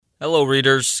Hello,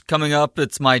 readers. Coming up,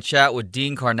 it's my chat with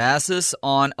Dean Karnazes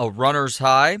on A Runner's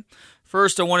High.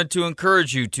 First, I wanted to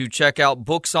encourage you to check out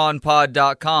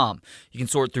booksonpod.com. You can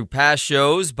sort through past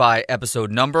shows by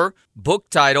episode number, book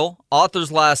title,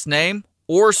 author's last name,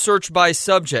 or search by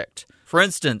subject. For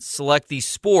instance, select the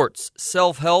sports,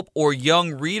 self-help, or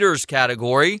young readers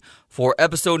category for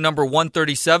episode number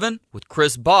 137 with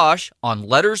Chris Bosch on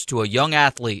Letters to a Young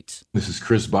Athlete. This is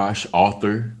Chris Bosch,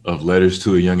 author of Letters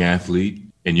to a Young Athlete,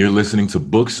 and you're listening to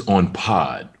Books on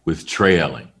Pod with Trey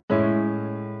Elling.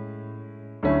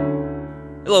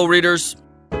 Hello, readers.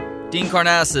 Dean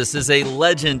Karnazes is a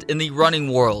legend in the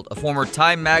running world, a former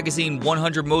Time Magazine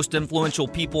 100 Most Influential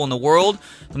People in the World,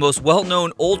 the most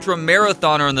well-known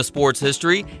ultra-marathoner in the sport's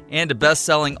history, and a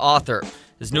best-selling author.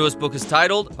 His newest book is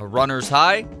titled A Runner's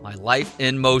High, My Life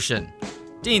in Motion.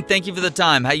 Dean, thank you for the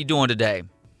time. How you doing today?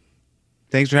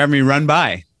 Thanks for having me run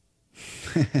by.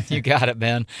 You got it,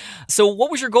 man. So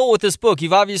what was your goal with this book?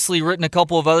 You've obviously written a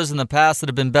couple of others in the past that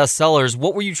have been bestsellers.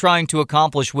 What were you trying to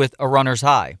accomplish with A Runner's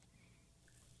High?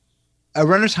 A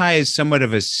Runner's High is somewhat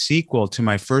of a sequel to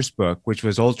my first book, which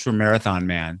was Ultra Marathon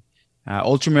Man.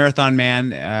 Ultra Marathon Man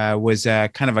was a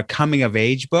kind of a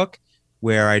coming-of-age book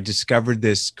where I discovered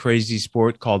this crazy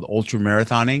sport called ultra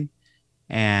marathoning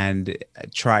and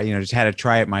just had to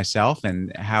try it myself,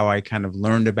 and how I kind of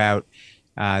learned about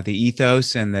the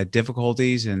ethos and the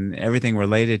difficulties and everything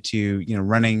related to,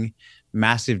 running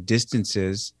massive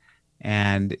distances.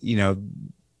 And,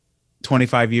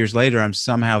 25 years later, I'm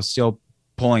somehow still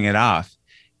pulling it off.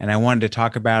 And I wanted to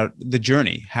talk about the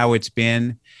journey, how it's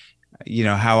been,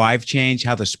 how I've changed,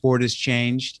 how the sport has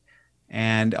changed,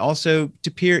 and also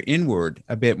to peer inward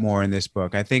a bit more in this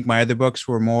book. I think my other books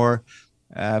were more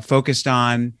focused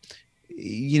on,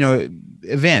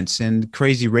 events and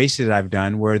crazy races that I've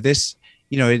done, where this,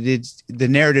 it's the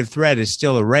narrative thread is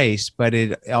still a race, but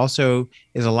it also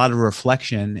is a lot of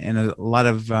reflection and a lot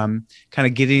of kind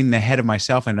of getting in the head of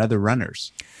myself and other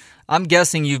runners. I'm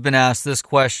guessing you've been asked this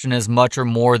question as much or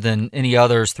more than any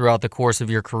others throughout the course of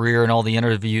your career and all the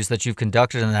interviews that you've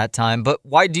conducted in that time, but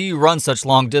why do you run such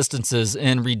long distances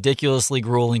in ridiculously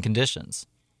grueling conditions?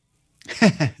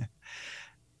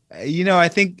 I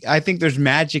think there's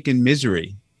magic in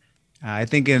misery. I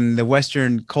think in the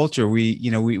Western culture,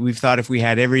 we've thought if we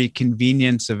had every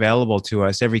convenience available to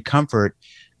us, every comfort,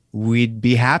 we'd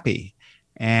be happy.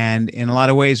 And in a lot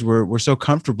of ways, we're so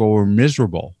comfortable, we're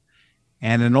miserable.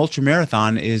 And an ultra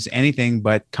marathon is anything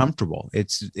but comfortable.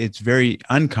 It's very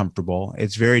uncomfortable.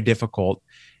 It's very difficult,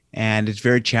 and it's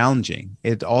very challenging.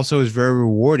 It also is very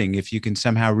rewarding if you can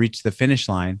somehow reach the finish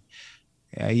line.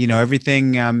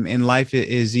 Everything in life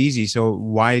is easy. So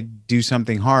why do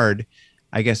something hard?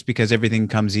 I guess because everything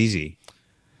comes easy.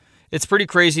 It's pretty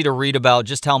crazy to read about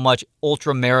just how much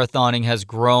ultra marathoning has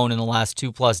grown in the last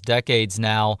 2+ decades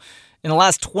now. In the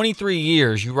last 23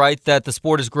 years, you write that the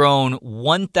sport has grown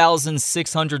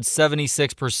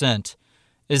 1,676%.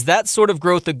 Is that sort of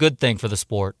growth a good thing for the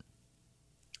sport?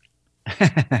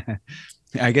 I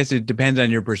guess it depends on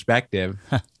your perspective.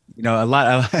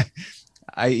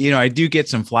 I do get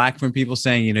some flack from people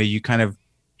saying, you kind of,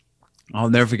 I'll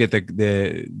never forget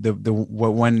the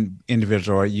one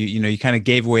individual, you kind of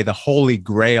gave away the holy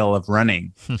grail of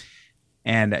running.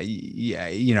 And,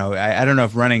 I don't know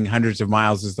if running hundreds of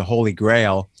miles is the holy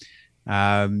grail.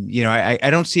 I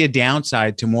don't see a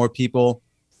downside to more people,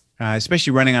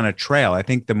 especially running on a trail. I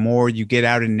think the more you get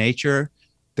out in nature,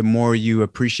 the more you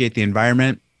appreciate the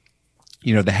environment,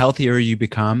 the healthier you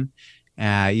become,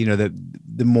 the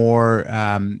more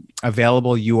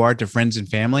available you are to friends and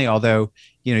family. Although,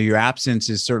 your absence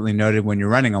is certainly noted when you're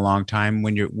running a long time.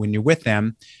 When you're with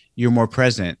them, you're more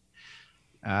present.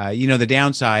 The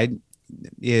downside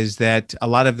is that a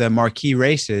lot of the marquee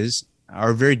races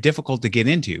are very difficult to get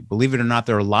into. Believe it or not,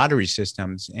 there are lottery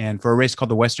systems. And for a race called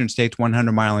the Western States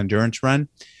 100-mile endurance run,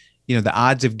 the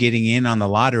odds of getting in on the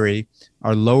lottery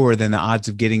are lower than the odds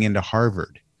of getting into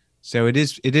Harvard. So it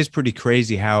is pretty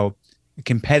crazy how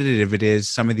competitive it is,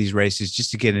 some of these races, just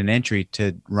to get an entry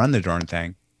to run the darn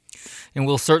thing. And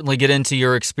we'll certainly get into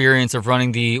your experience of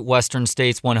running the Western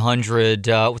States 100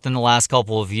 within the last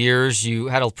couple of years. You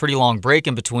had a pretty long break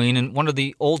in between, and one of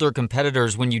the older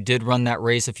competitors when you did run that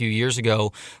race a few years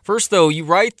ago. First, though, you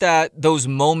write that those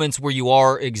moments where you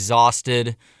are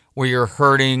exhausted, where you're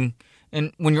hurting,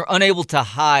 and when you're unable to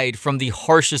hide from the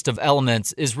harshest of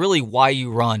elements is really why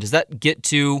you run. Does that get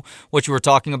to what you were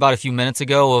talking about a few minutes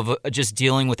ago of just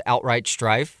dealing with outright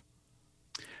strife?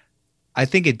 I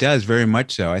think it does, very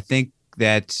much so. I think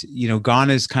that, gone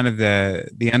is kind of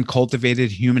the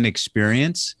uncultivated human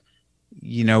experience.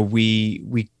 We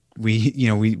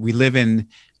live in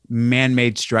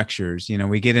man-made structures.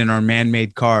 We get in our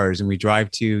man-made cars and we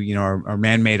drive to, our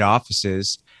man-made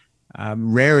offices.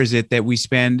 Rare is it that we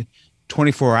spend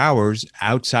 24 hours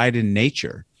outside in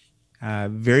nature.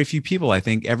 Very few people, I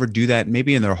think, ever do that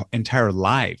maybe in their entire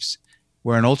lives.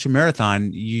 Where an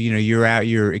ultramarathon, you're out,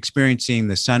 you're experiencing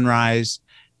the sunrise,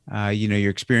 you're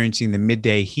experiencing the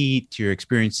midday heat, you're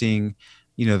experiencing,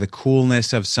 the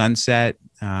coolness of sunset,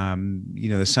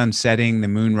 the sun setting, the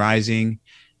moon rising,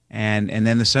 and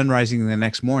then the sun rising the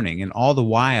next morning. And all the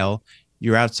while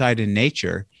you're outside in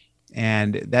nature.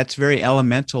 And that's very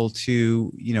elemental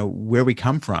to, where we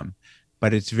come from.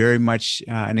 But it's very much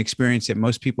an experience that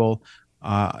most people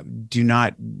do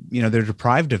not, they're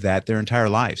deprived of that their entire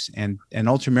lives. And an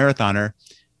ultramarathoner,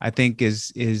 I think,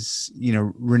 is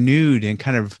renewed and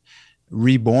kind of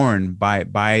reborn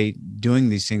by doing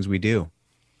these things we do.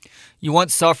 You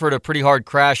once suffered a pretty hard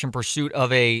crash in pursuit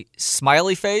of a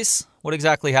smiley face. What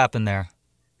exactly happened there?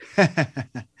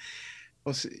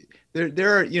 Well,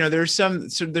 there's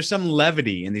some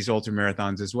levity in these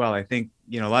ultramarathons as well. I think,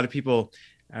 a lot of people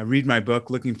read my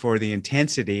book looking for the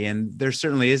intensity, and there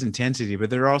certainly is intensity, but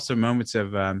there are also moments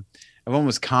of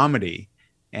almost comedy.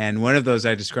 And one of those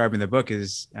I describe in the book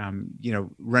is,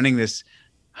 running this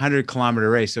 100-kilometer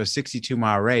race, so a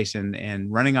 62-mile race,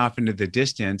 and running off into the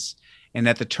distance. And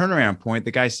at the turnaround point,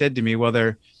 the guy said to me, well,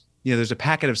 there's a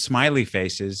packet of smiley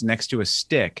faces next to a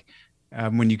stick.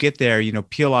 When you get there,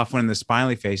 peel off one of the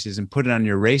smiley faces and put it on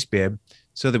your race bib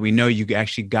so that we know you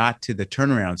actually got to the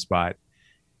turnaround spot.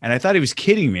 And I thought he was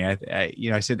kidding me.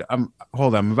 I said,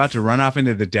 hold on, I'm about to run off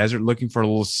into the desert looking for a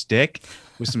little stick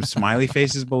with some smiley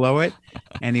faces below it.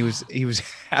 And he was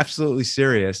absolutely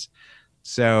serious.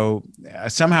 So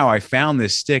somehow I found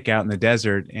this stick out in the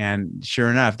desert, and sure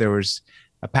enough, there was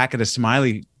a packet of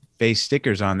smiley face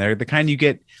stickers on there, the kind you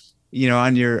get,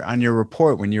 on your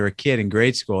report when you're a kid in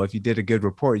grade school. If you did a good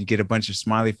report, you get a bunch of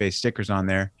smiley face stickers on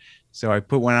there. So I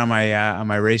put one on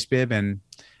my race bib, and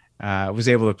was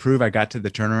able to prove I got to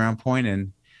the turnaround point,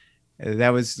 and that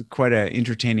was quite an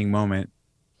entertaining moment.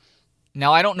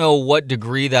 Now, I don't know what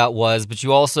degree that was, but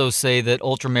you also say that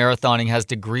ultramarathoning has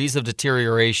degrees of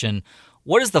deterioration.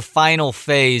 What is the final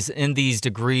phase in these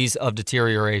degrees of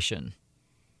deterioration?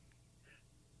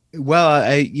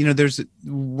 Well, there's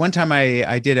one time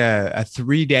I did a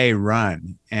 3-day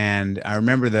run, and I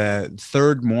remember the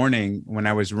third morning when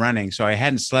I was running. So I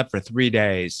hadn't slept for 3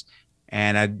 days,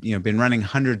 and I'd been running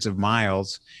hundreds of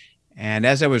miles. And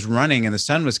as I was running and the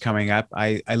sun was coming up,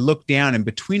 I looked down, and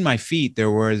between my feet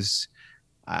there was,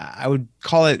 I would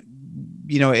call it,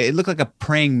 it looked like a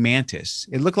praying mantis.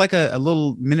 It looked like a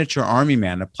little miniature army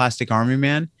man, a plastic army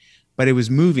man, but it was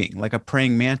moving like a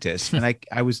praying mantis. And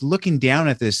I was looking down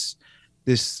at this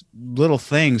little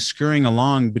thing scurrying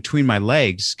along between my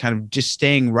legs, kind of just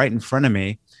staying right in front of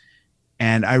me.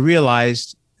 And I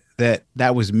realized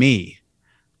that was me,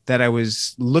 that I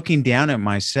was looking down at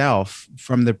myself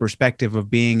from the perspective of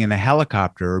being in a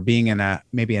helicopter or being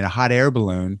maybe in a hot air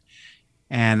balloon.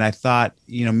 And I thought,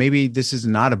 maybe this is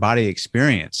not a body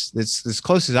experience. It's as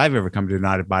close as I've ever come to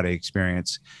not a body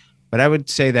experience. But I would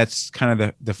say that's kind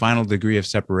of the final degree of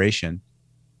separation.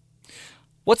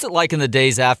 What's it like in the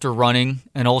days after running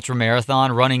an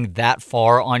ultramarathon, running that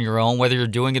far on your own, whether you're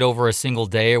doing it over a single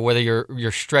day or whether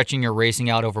you're stretching your racing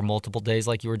out over multiple days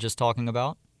like you were just talking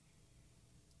about?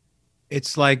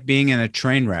 It's like being in a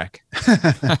train wreck.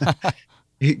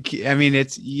 I mean,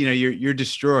 it's, you're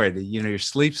destroyed. Your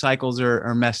sleep cycles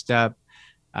are messed up.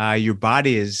 Your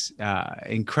body is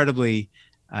incredibly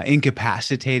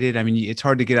incapacitated. I mean, it's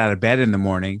hard to get out of bed in the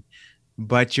morning,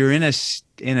 but you're in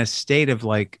a state of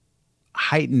like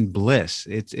heightened bliss.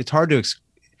 It's hard to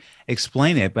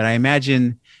explain it, but I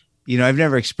imagine, I've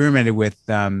never experimented with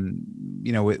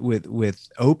with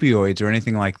opioids or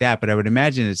anything like that, but I would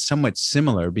imagine it's somewhat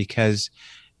similar because,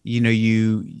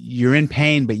 you're in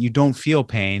pain, but you don't feel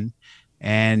pain,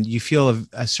 and you feel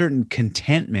a certain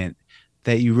contentment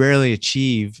that you rarely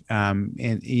achieve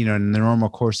in the normal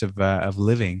course of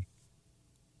living.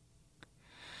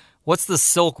 What's the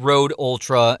Silk Road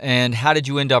Ultra, and how did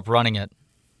you end up running it?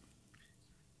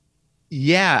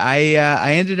 Yeah,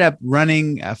 I ended up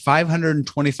running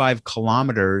 525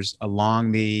 kilometers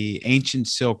along the ancient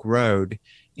Silk Road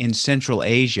in Central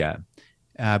Asia,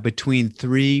 between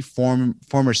three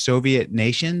former Soviet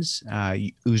nations,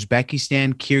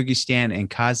 Uzbekistan, Kyrgyzstan,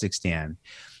 and Kazakhstan.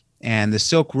 And the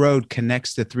Silk Road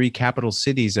connects the three capital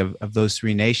cities of those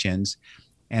three nations.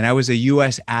 And I was a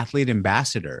U.S. athlete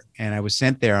ambassador, and I was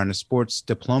sent there on a sports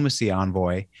diplomacy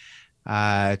envoy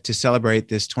to celebrate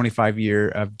this 25-year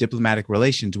of diplomatic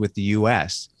relations with the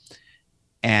U.S.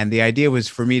 And the idea was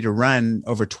for me to run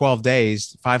over 12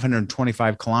 days,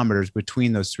 525 kilometers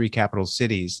between those three capital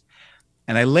cities.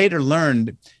 And I later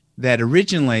learned that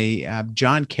originally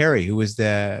John Kerry, who was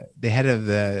the head of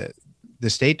the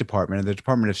State Department, or the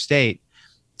Department of State,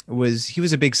 he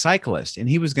was a big cyclist, and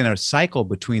he was going to cycle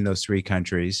between those three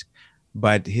countries,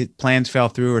 but his plans fell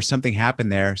through or something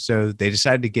happened there. So they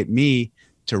decided to get me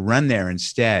to run there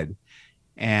instead.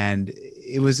 And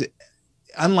it was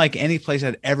unlike any place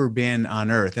I'd ever been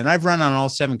on Earth. And I've run on all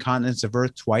 7 continents of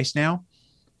Earth twice now,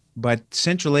 but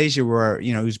Central Asia, where,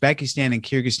 Uzbekistan and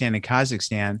Kyrgyzstan and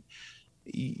Kazakhstan,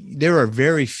 there are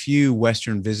very few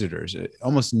Western visitors,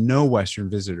 almost no Western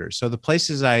visitors. So the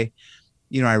places I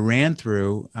ran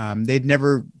through, they'd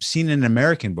never seen an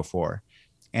American before.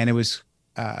 And it was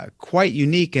quite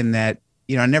unique in that,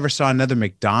 I never saw another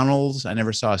McDonald's. I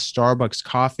never saw a Starbucks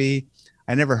coffee.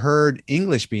 I never heard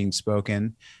English being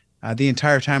spoken the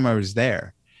entire time I was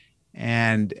there.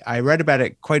 And I read about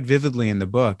it quite vividly in the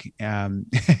book, and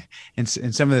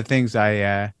some of the things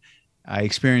I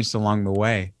experienced along the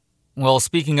way. Well,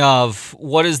 speaking of,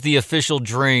 what is the official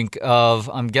drink of,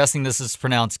 I'm guessing this is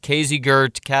pronounced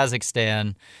Kazigurt,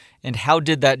 Kazakhstan, and how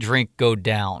did that drink go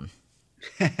down?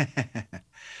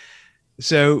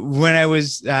 So when I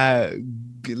was,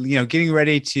 getting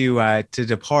ready to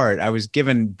depart, I was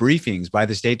given briefings by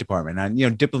the State Department on,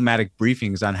 diplomatic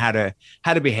briefings on how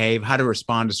to behave, how to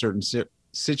respond to certain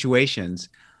situations.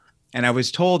 And I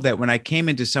was told that when I came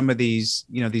into some of these,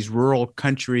 these rural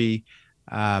country,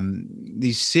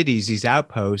 these cities, these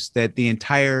outposts, that the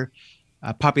entire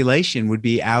population would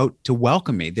be out to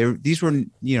welcome me. These were,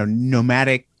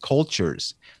 nomadic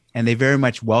cultures, and they very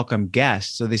much welcome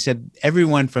guests. So they said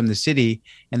everyone from the city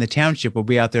and the township will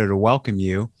be out there to welcome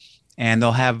you, and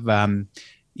they'll have,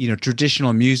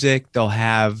 traditional music. They'll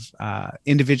have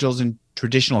individuals in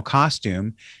traditional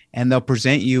costume, and they'll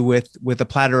present you with a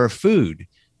platter of food.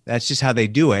 That's just how they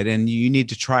do it, and you need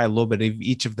to try a little bit of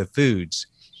each of the foods.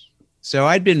 So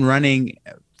I'd been running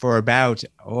for about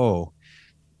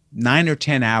 9 or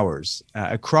 10 hours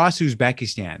across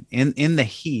Uzbekistan in the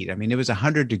heat. I mean, it was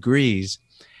 100 degrees.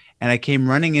 And I came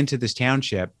running into this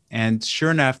township, and sure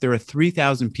enough, there were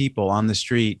 3,000 people on the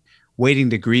street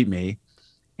waiting to greet me.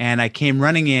 And I came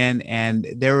running in, and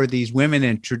there were these women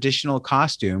in traditional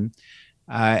costume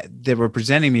that were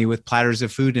presenting me with platters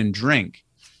of food and drink.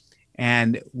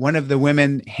 And one of the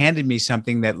women handed me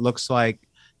something that looks like,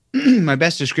 my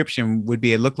best description would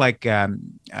be, it looked like a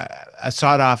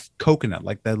sawed-off coconut,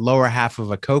 like the lower half of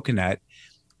a coconut.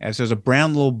 And so it was a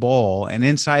brown little bowl, and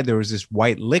inside there was this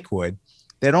white liquid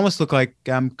that almost looked like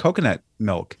coconut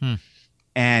milk.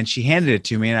 And she handed it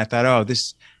to me, and I thought,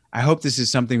 I hope this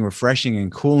is something refreshing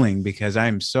and cooling, because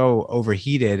I'm so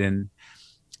overheated and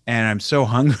I'm so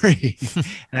hungry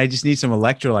and I just need some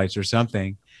electrolytes or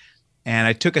something. And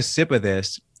I took a sip of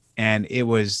this, and it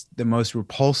was the most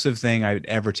repulsive thing I'd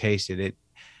ever tasted.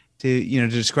 To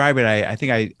describe it, I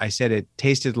think I said it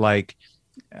tasted like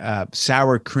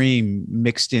sour cream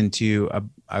mixed into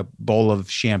a bowl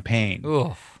of champagne.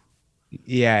 Oof.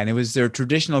 Yeah, and it was their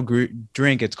traditional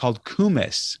drink. It's called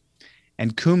kumis,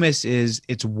 and kumis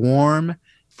it's warm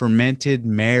fermented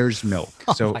mare's milk.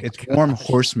 So it's warm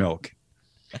horse milk,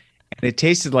 and it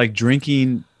tasted like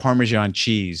drinking Parmesan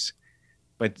cheese.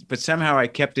 But somehow I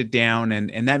kept it down,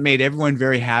 and that made everyone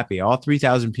very happy. All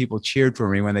 3,000 people cheered for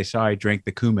me when they saw I drank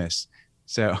the kumis.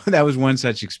 So that was one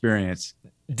such experience.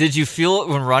 Did you feel it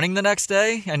when running the next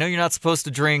day? I know you're not supposed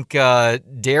to drink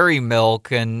dairy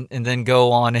milk and then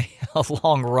go on a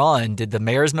long run. Did the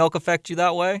mare's milk affect you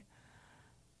that way?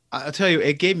 I'll tell you,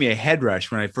 it gave me a head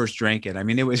rush when I first drank it. I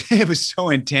mean, it was so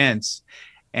intense.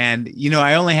 And,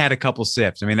 I only had a couple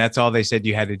sips. I mean, that's all they said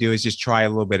you had to do, is just try a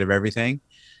little bit of everything.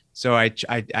 So I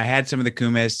had some of the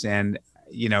kumis, and,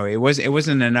 it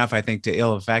wasn't enough, I think, to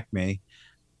ill affect me.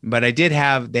 But they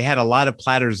had a lot of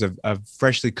platters of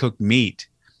freshly cooked meat.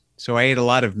 So I ate a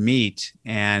lot of meat,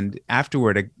 and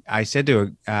afterward, I said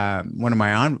to one of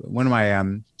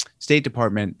my State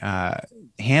Department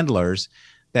handlers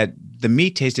that the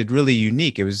meat tasted really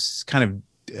unique. It was kind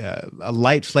of a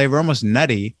light flavor, almost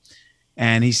nutty.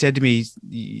 And he said to me,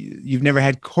 "You've never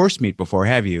had horse meat before,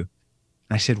 have you?"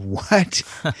 And I said, "What?"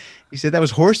 He said, "That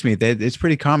was horse meat. It's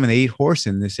pretty common. They eat horse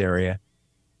in this area."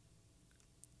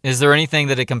 Is there anything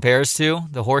that it compares to,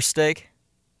 the horse steak?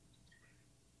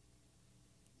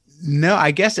 No, I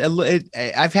guess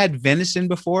I've had venison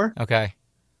before. Okay.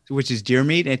 Which is deer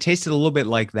meat, and it tasted a little bit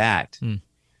like that.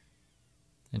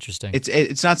 Interesting.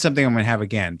 It's not something I'm going to have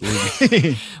again, believe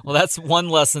me. Well, that's one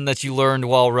lesson that you learned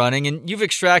while running, and you've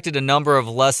extracted a number of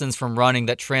lessons from running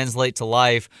that translate to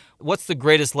life. What's the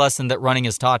greatest lesson that running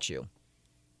has taught you?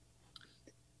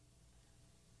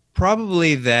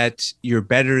 Probably that you're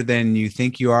better than you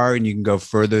think you are, and you can go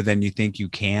further than you think you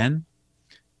can.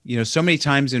 So many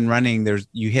times in running,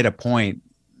 you hit a point.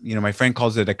 My friend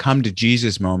calls it a come to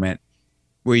Jesus moment,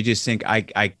 where you just think,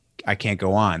 I can't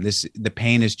go on. The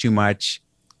pain is too much.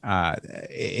 I'm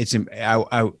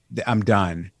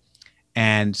done.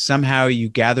 And somehow you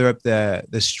gather up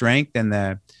the strength and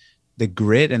the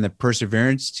grit and the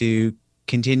perseverance to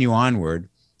continue onward.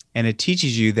 And it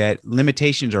teaches you that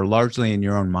limitations are largely in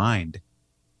your own mind.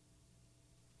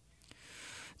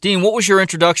 Dean, what was your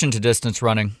introduction to distance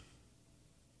running?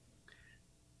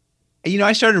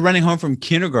 I started running home from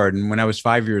kindergarten when I was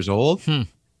 5 years old.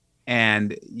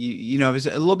 And, it was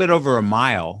a little bit over a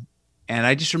mile. And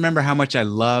I just remember how much I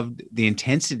loved the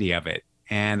intensity of it.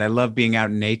 And I loved being out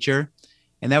in nature.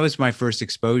 And that was my first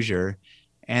exposure.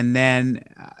 And then,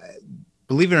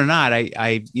 believe it or not,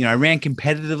 I ran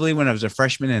competitively when I was a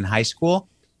freshman in high school.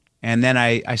 And then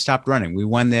I stopped running. We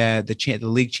won the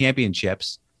league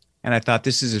championships. And I thought,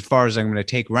 this is as far as I'm going to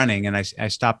take running. And I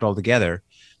stopped altogether.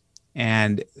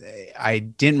 And I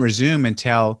didn't resume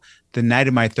until the night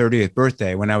of my 30th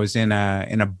birthday, when I was in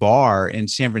a bar in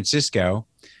San Francisco,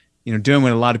 doing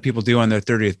what a lot of people do on their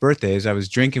 30th birthdays. I was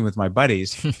drinking with my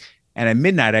buddies. And at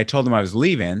midnight, I told them I was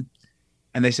leaving.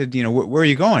 And they said, where are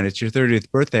you going? It's your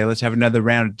 30th birthday. Let's have another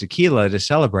round of tequila to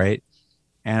celebrate.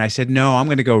 And I said, no, I'm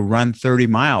going to go run 30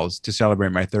 miles to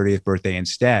celebrate my 30th birthday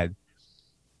instead.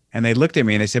 And they looked at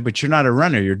me and they said, but you're not a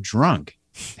runner, you're drunk.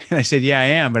 And I said, yeah, I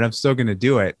am, but I'm still going to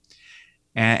do it.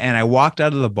 And I walked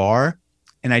out of the bar,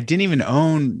 and I didn't even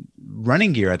own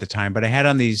running gear at the time, but I had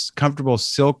on these comfortable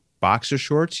silk boxer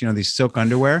shorts, these silk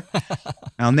underwear.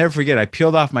 I'll never forget, I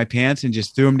peeled off my pants and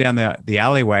just threw them down the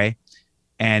alleyway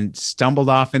and stumbled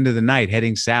off into the night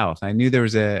heading south. I knew there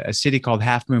was a city called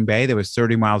Half Moon Bay that was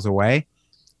 30 miles away.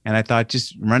 And I thought,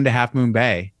 just run to Half Moon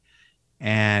Bay.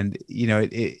 And,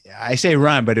 I say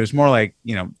run, but it was more like,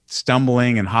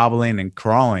 stumbling and hobbling and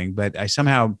crawling. But I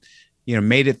somehow,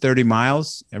 made it 30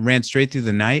 miles and ran straight through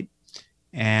the night.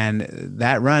 And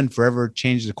that run forever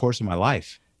changed the course of my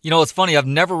life. It's funny. I've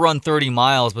never run 30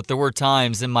 miles, but there were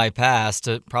times in my past,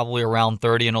 probably around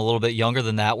 30 and a little bit younger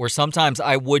than that, where sometimes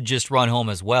I would just run home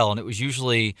as well. And it was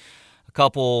usually a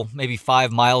couple, maybe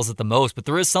 5 miles at the most. But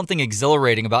there is something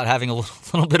exhilarating about having a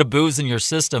little bit of booze in your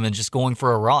system and just going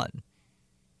for a run.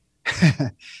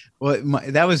 Well,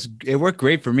 it worked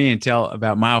great for me until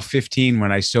about mile 15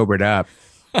 when I sobered up.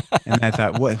 And I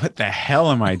thought, what the hell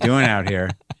am I doing out here?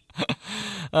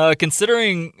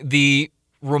 Considering the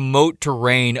remote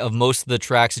terrain of most of the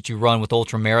tracks that you run with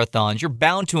ultra marathons, you're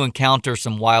bound to encounter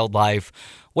some wildlife.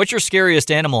 What's your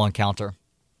scariest animal encounter?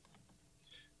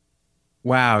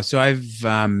 Wow. So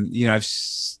I've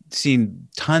seen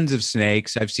tons of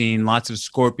snakes. I've seen lots of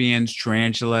scorpions,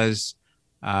 tarantulas,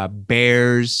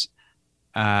 bears.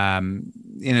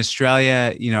 In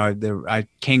Australia, there are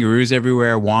kangaroos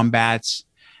everywhere, wombats.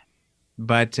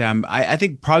 But I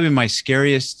think probably my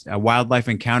scariest wildlife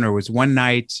encounter was one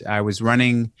night I was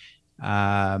running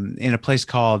in a place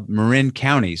called Marin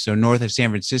County, so north of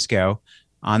San Francisco,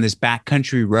 on this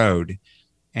backcountry road.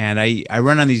 And I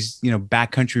run on these,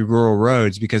 backcountry rural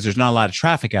roads because there's not a lot of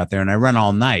traffic out there, and I run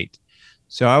all night.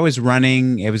 So I was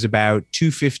running, it was about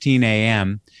 2:15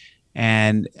 a.m.,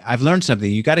 and I've learned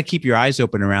something. You got to keep your eyes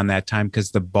open around that time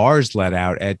because the bars let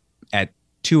out at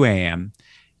 2 a.m.,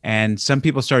 and some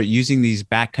people start using these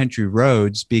backcountry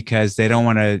roads because they don't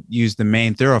want to use the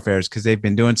main thoroughfares because they've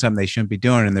been doing something they shouldn't be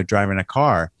doing and they're driving a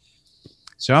car.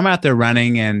 So I'm out there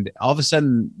running, and all of a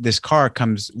sudden this car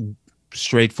comes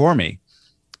straight for me.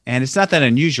 And it's not that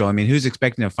unusual. I mean, who's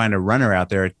expecting to find a runner out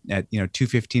there at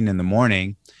 2:15 in the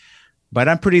morning? But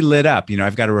I'm pretty lit up.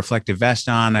 I've got a reflective vest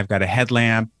on, I've got a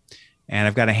headlamp, and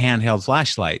I've got a handheld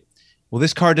flashlight. Well,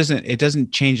 this car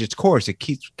doesn't change its course. It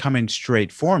keeps coming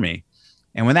straight for me.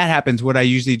 And when that happens, what I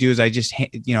usually do is I just,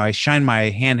 I shine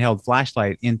my handheld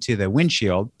flashlight into the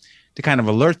windshield to kind of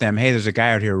alert them, hey, there's a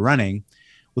guy out here running.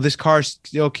 Well, this car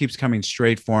still keeps coming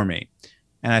straight for me.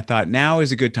 And I thought, now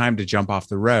is a good time to jump off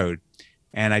the road.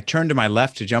 And I turned to my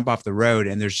left to jump off the road,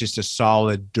 and there's just a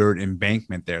solid dirt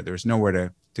embankment there. There's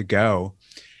nowhere to go.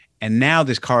 And now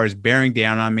this car is bearing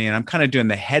down on me, and I'm kind of doing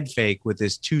the head fake with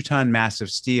this 2-ton massive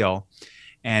steel.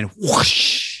 And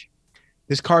whoosh,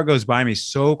 this car goes by me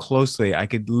so closely, I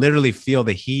could literally feel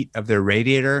the heat of their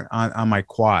radiator on my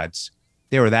quads.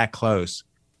 They were that close.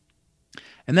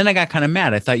 And then I got kind of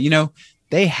mad. I thought,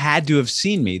 they had to have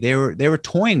seen me. They were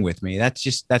toying with me.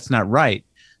 That's not right.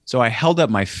 So I held up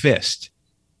my fist.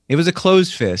 It was a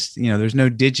closed fist. There's no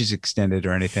digits extended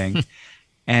or anything.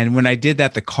 And when I did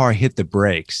that, the car hit the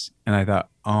brakes. And I thought,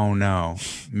 oh no,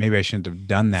 maybe I shouldn't have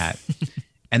done that.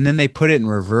 And then they put it in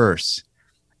reverse.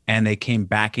 and they came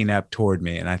backing up toward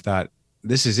me. And I thought,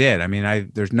 this is it. I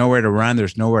mean, there's nowhere to run.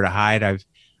 There's nowhere to hide.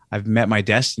 I've met my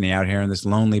destiny out here on this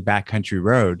lonely backcountry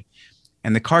road.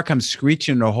 And the car comes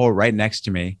screeching into a hole right next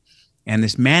to me. And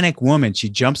this manic woman, she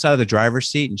jumps out of the driver's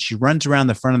seat and she runs around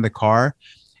the front of the car,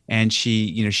 and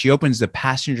she opens the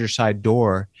passenger side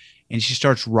door, and she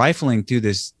starts rifling through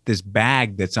this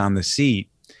bag that's on the seat.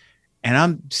 And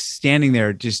I'm standing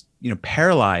there just,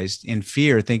 paralyzed in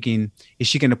fear, thinking, is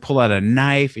she going to pull out a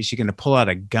knife? Is she going to pull out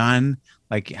a gun?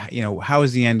 Like, how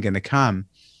is the end going to come?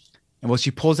 And well, she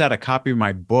pulls out a copy of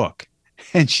my book,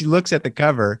 and she looks at the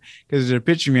cover, because there's a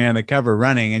picture of me on the cover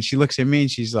running. And she looks at me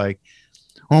and she's like,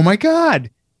 oh my God,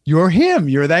 you're him.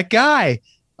 You're that guy.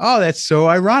 Oh, that's so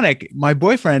ironic. My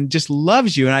boyfriend just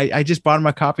loves you. And I just bought him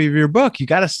a copy of your book. You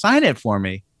got to sign it for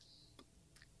me.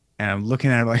 And I'm looking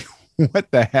at her like,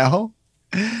 what the hell?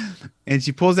 And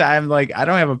she pulls out, I'm like, I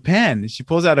don't have a pen. She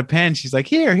pulls out a pen. She's like,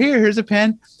 here's a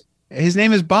pen. His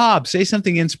name is Bob. Say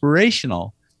something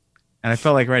inspirational. And I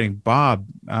felt like writing, Bob,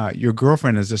 your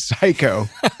girlfriend is a psycho.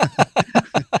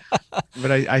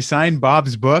 But I signed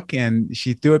Bob's book, and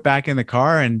she threw it back in the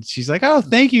car, and she's like, oh,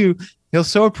 thank you. He'll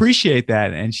so appreciate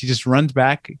that. And she just runs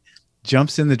back,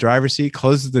 jumps in the driver's seat,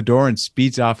 closes the door, and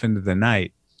speeds off into the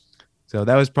night. So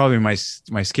that was probably my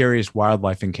scariest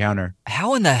wildlife encounter.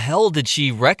 How in the hell did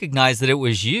she recognize that it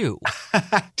was you?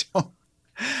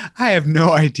 I have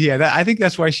no idea. I think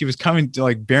that's why she was coming to,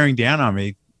 like, bearing down on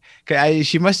me.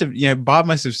 She must have, Bob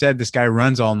must have said, this guy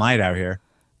runs all night out here.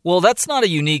 Well, that's not a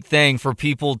unique thing for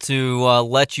people to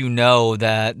let you know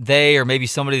that they, or maybe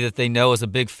somebody that they know, is a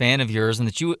big fan of yours, and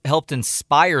that you helped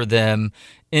inspire them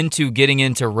into getting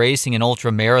into racing and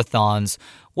ultra marathons.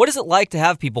 What is it like to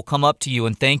have people come up to you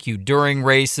and thank you during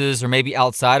races or maybe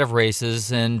outside of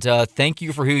races, and thank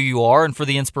you for who you are and for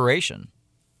the inspiration?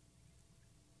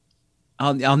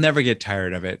 I'll never get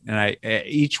tired of it. And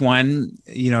each one,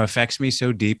 affects me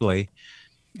so deeply.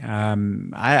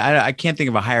 I can't think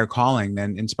of a higher calling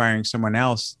than inspiring someone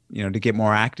else, to get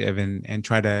more active and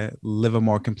try to live a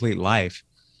more complete life.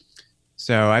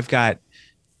 So I've got,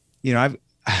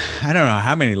 I don't know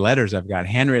how many letters I've got,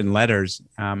 handwritten letters.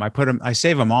 I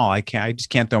save them all. I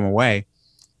just can't throw them away,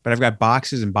 but I've got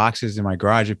boxes and boxes in my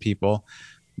garage of people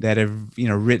that have,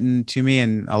 written to me.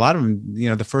 And a lot of them,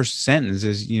 the first sentence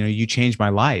is, you changed my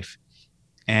life.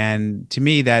 And to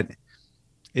me, that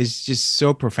is just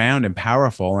so profound and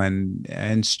powerful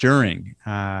and stirring.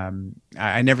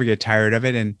 I never get tired of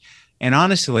it. And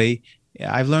honestly,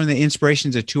 I've learned that inspiration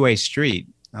is a two-way street.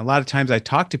 A lot of times I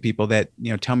talk to people that,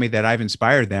 tell me that I've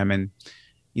inspired them. And,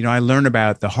 I learn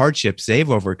about the hardships they've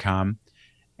overcome,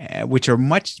 which are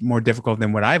much more difficult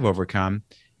than what I've overcome.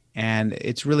 And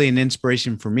it's really an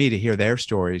inspiration for me to hear their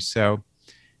stories. So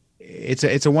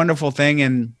it's a wonderful thing.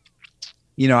 And,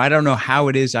 I don't know how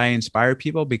it is I inspire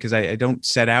people, because I don't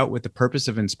set out with the purpose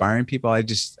of inspiring people. I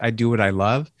do what I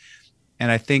love.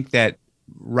 And I think that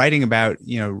writing about,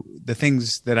 the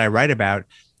things that I write about,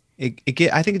 I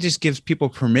think it just gives people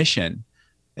permission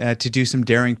to do some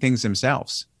daring things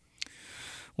themselves.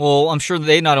 Well, I'm sure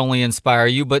they not only inspire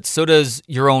you, but so does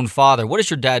your own father. What does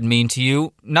your dad mean to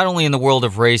you, not only in the world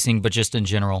of racing, but just in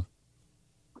general?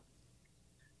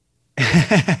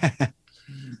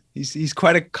 He's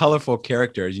quite a colorful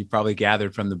character, as you probably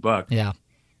gathered from the book. Yeah.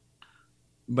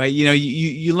 But,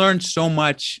 you learn so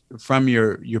much from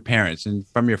your parents and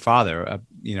from your father.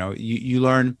 You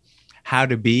learn how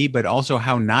to be, but also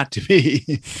how not to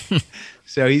be.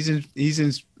 So he's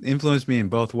influenced me in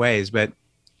both ways. But,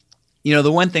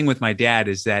 the one thing with my dad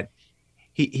is that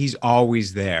he's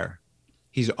always there.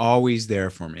 He's always there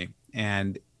for me.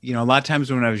 And, a lot of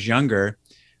times when I was younger,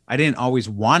 I didn't always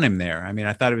want him there. I mean,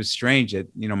 I thought it was strange that,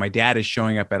 my dad is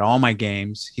showing up at all my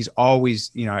games. He's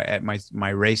always, at my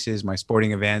races, my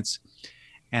sporting events,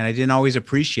 and I didn't always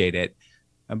appreciate it.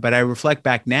 But I reflect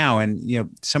back now, and,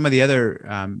 some of the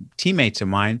other teammates of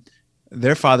mine,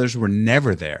 their fathers were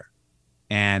never there.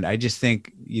 And I just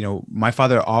think, my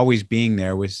father always being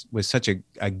there was such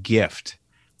a gift.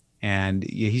 And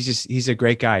he's a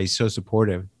great guy. He's so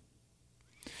supportive.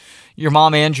 Your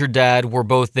mom and your dad were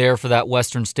both there for that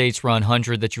Western States Run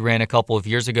 100 that you ran a couple of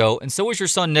years ago, and so was your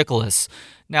son, Nicholas.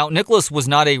 Now, Nicholas was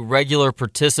not a regular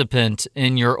participant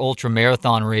in your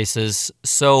ultramarathon races,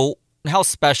 so how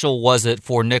special was it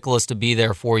for Nicholas to be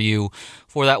there for you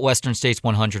for that Western States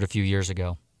 100 a few years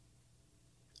ago?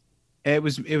 It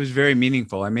was very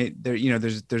meaningful. I mean,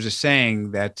 there's a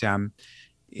saying that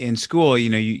in school,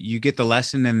 you get the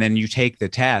lesson and then you take the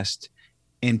test.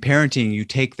 In parenting, you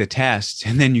take the test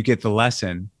and then you get the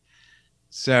lesson.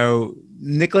 So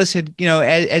Nicholas had,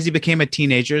 as he became a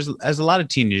teenager, as a lot of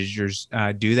teenagers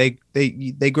do,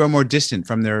 they grow more distant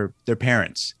from their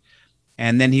parents.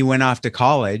 And then he went off to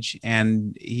college,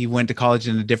 and he went to college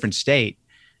in a different state.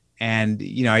 And,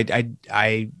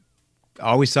 I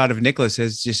always thought of Nicholas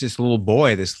as just this little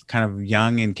boy, this kind of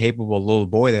young and capable little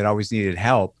boy that always needed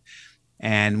help.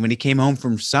 And when he came home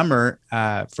from summer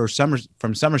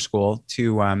school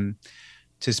to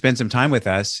spend some time with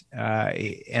us,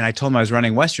 and I told him I was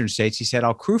running Western States, he said,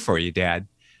 "I'll crew for you, Dad."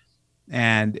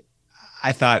 And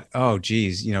I thought, oh,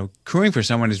 geez, crewing for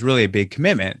someone is really a big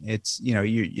commitment. It's,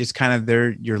 it's kind of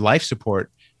your life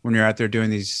support when you're out there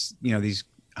doing these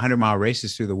 100-mile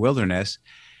races through the wilderness.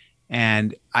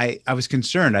 And I was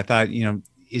concerned. I thought,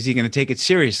 is he going to take it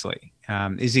seriously?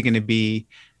 Is he going to be,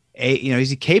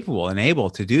 is he capable and able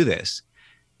to do this?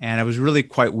 And I was really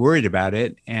quite worried about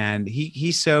it. And he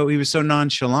was so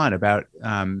nonchalant about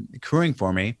crewing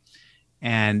for me.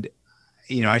 And,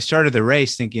 I started the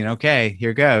race thinking, okay,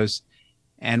 here goes.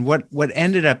 And what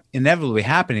ended up inevitably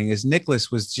happening is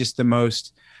Nicholas was just the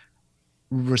most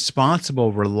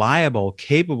responsible, reliable,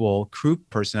 capable crew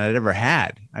person I'd ever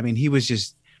had. I mean, he was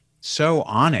just so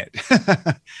on it.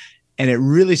 And it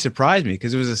really surprised me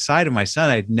because it was a side of my son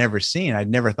I'd never seen. I'd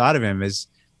never thought of him as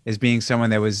being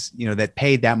someone that was, that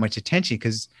paid that much attention,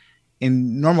 because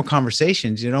in normal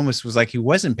conversations, it almost was like he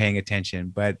wasn't paying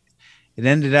attention, but it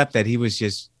ended up that he was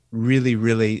just really,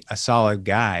 really a solid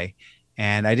guy.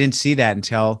 And I didn't see that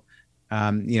until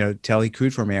he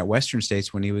crewed for me at Western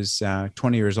States when he was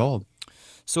 20 years old.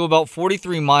 So about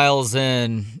 43 miles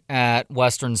in at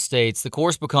Western States, the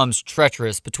course becomes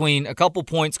treacherous between a couple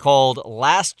points called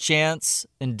Last Chance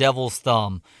and Devil's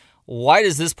Thumb. Why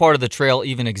does this part of the trail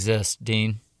even exist,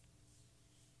 Dean?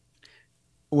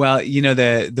 Well,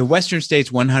 the Western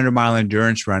States 100-mile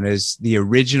endurance run is the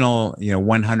original,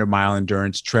 100-mile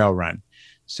endurance trail run.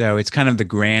 So it's kind of the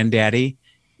granddaddy.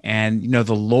 And,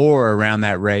 the lore around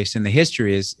that race and the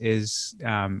history is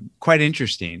quite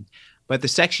interesting. But the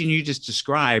section you just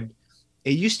described,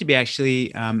 it used to be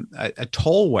actually a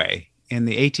tollway in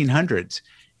the 1800s.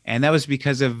 And that was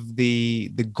because of the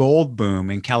gold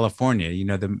boom in California.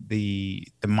 The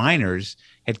miners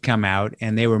had come out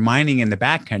and they were mining in the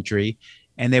backcountry,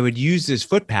 and they would use this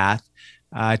footpath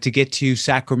to get to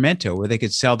Sacramento where they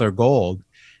could sell their gold.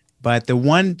 But the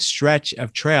one stretch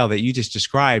of trail that you just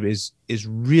described is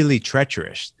really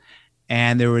treacherous.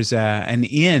 And there was an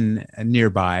inn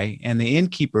nearby, and the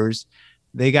innkeepers,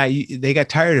 they got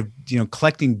tired of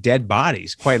collecting dead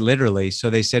bodies, quite literally.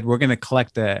 So they said, we're going to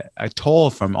collect a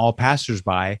toll from all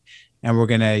passersby, and we're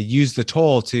going to use the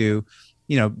toll to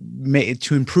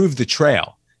to improve the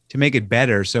trail, to make it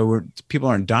better, so people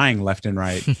aren't dying left and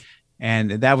right.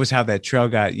 And that was how that trail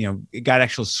got, it got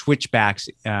actual switchbacks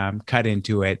cut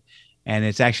into it. And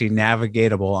it's actually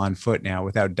navigatable on foot now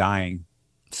without dying.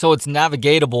 So it's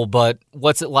navigatable, but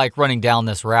what's it like running down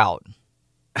this route?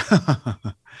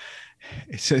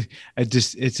 It's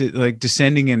like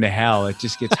descending into hell. It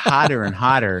just gets hotter and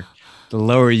hotter the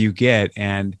lower you get.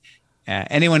 And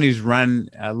anyone who's run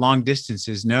long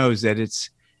distances knows that it's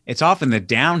often the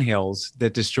downhills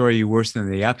that destroy you worse than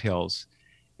the uphills.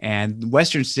 And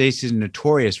Western States is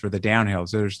notorious for the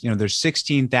downhills. There's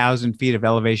 16,000 feet of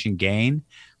elevation gain,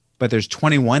 but there's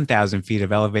 21,000 feet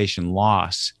of elevation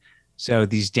loss. So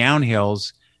these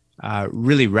downhills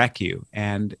really wreck you.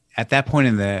 And at that point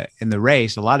in the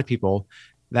race, a lot of people,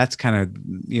 that's kind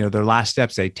of their last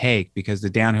steps they take, because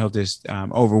the downhill just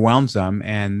overwhelms them,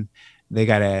 and they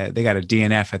got a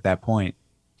DNF at that point.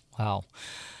 Wow.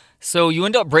 So you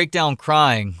end up breakdown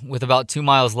crying with about 2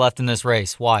 miles left in this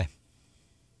race. Why?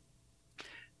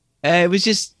 It was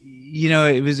just,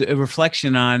 it was a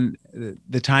reflection on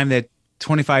the time that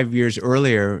 25 years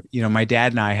earlier, my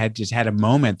dad and I had just had a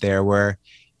moment there where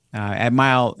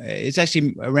it's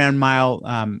actually around mile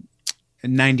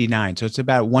 99. So it's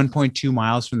about 1.2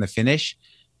 miles from the finish.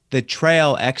 The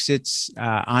trail exits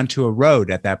onto a road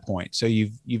at that point. So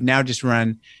you've now just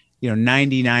run,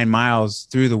 99 miles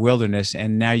through the wilderness,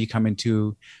 and now you come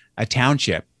into a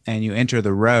township and you enter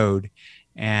the road.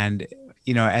 And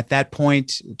at that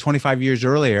point, 25 years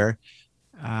earlier,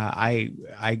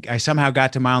 I somehow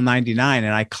got to mile 99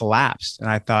 and I collapsed, and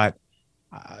I thought,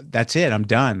 that's it, I'm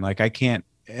done. Like, I can't,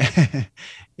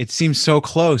 it seemed so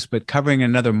close, but covering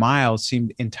another mile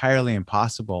seemed entirely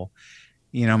impossible.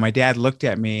 My dad looked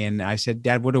at me and I said,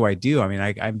 Dad, what do I do? I mean,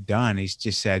 I'm done. He's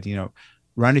just said,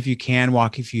 run if you can,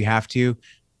 walk if you have to,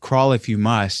 crawl if you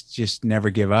must, just never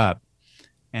give up.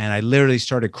 And I literally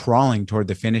started crawling toward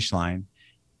the finish line.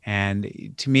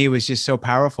 And to me, it was just so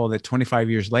powerful that 25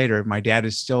 years later, my dad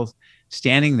is still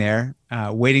standing there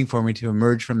waiting for me to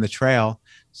emerge from the trail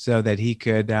so that he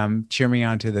could cheer me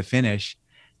on to the finish.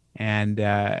 And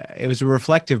it was a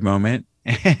reflective moment.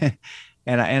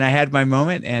 and I had my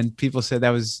moment, and people said that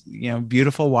was,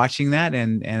 beautiful watching that,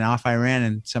 and off I ran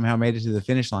and somehow made it to the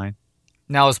finish line.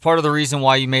 Now, is part of the reason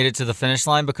why you made it to the finish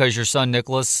line because your son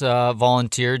Nicholas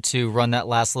volunteered to run that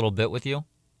last little bit with you?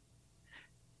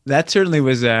 That certainly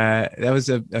was a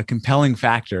compelling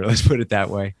factor. Let's put it that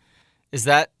way. Is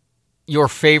that your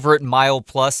favorite mile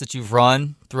plus that you've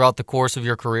run throughout the course of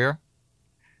your career?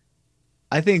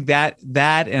 I think that,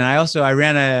 and I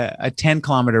ran a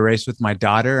 10-kilometer race with my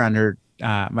daughter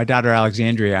my daughter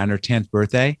Alexandria on her 10th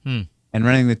birthday, and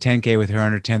running the 10K with her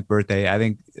on her 10th birthday. I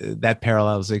think that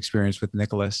parallels the experience with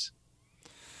Nicholas.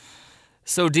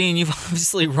 So, Dean, you've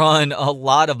obviously run a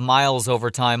lot of miles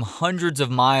over time, hundreds of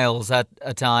miles at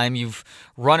a time. You've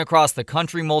run across the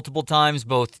country multiple times,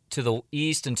 both to the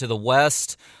east and to the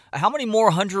west. How many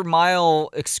more 100-mile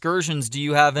excursions do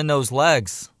you have in those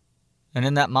legs and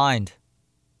in that mind?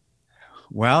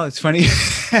 Well, it's funny.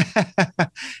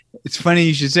 It's funny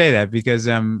you should say that, because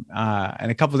in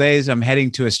a couple of days I'm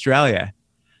heading to Australia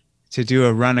to do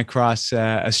a run across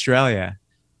Australia.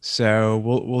 So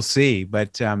we'll see.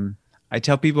 But I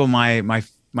tell people my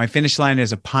finish line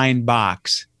is a pine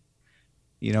box.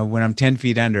 When I'm 10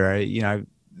 feet under,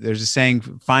 there's a saying,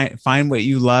 find what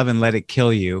you love and let it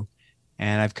kill you.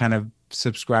 And I've kind of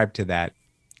subscribed to that.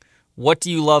 What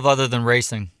do you love other than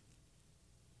racing?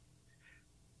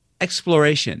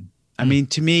 Exploration. I mean,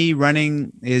 to me,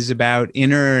 running is about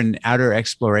inner and outer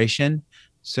exploration.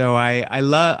 So I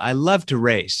love to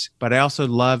race, but I also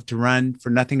love to run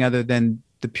for nothing other than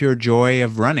the pure joy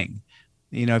of running.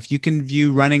 If you can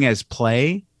view running as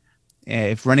play,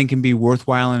 if running can be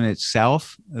worthwhile in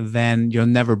itself, then you'll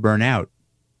never burn out.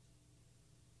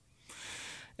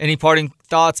 Any parting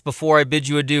thoughts before I bid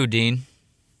you adieu, Dean?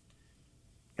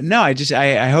 No,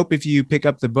 I hope if you pick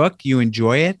up the book, you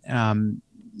enjoy it.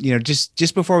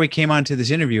 Just before we came on to this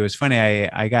interview, it was funny.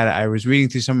 I was reading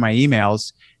through some of my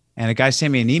emails, and a guy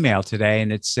sent me an email today,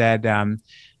 and it said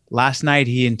last night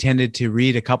he intended to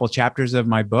read a couple chapters of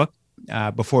my book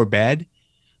before bed,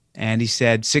 and he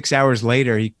said 6 hours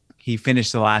later he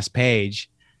finished the last page,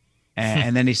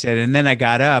 and then he said, and then I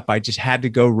got up, I just had to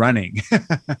go running.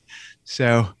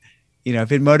 So,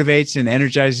 if it motivates and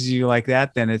energizes you like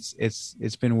that, then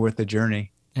it's been worth the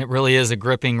journey. It really is a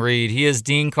gripping read. He is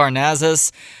Dean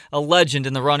Karnazes, a legend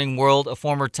in the running world, a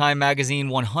former Time Magazine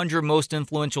 100 most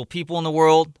influential people in the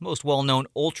world, most well-known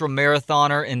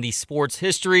ultra-marathoner in the sport's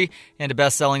history, and a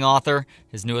best-selling author.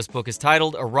 His newest book is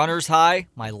titled A Runner's High,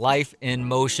 My Life in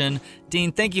Motion.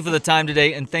 Dean, thank you for the time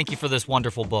today, and thank you for this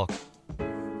wonderful book.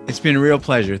 It's been a real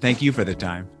pleasure. Thank you for the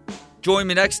time. Join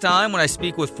me next time when I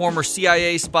speak with former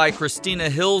CIA spy Christina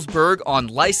Hillsberg on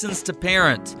License to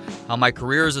Parent, how my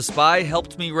career as a spy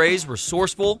helped me raise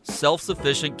resourceful,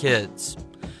 self-sufficient kids.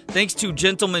 Thanks to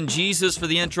Gentleman Jesus for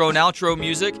the intro and outro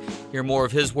music. Hear more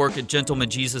of his work at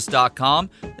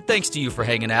gentlemanjesus.com. And thanks to you for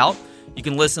hanging out. You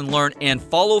can listen, learn, and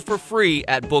follow for free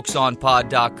at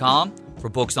booksonpod.com. For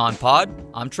Books on Pod,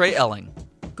 I'm Trey Elling.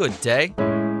 Good day.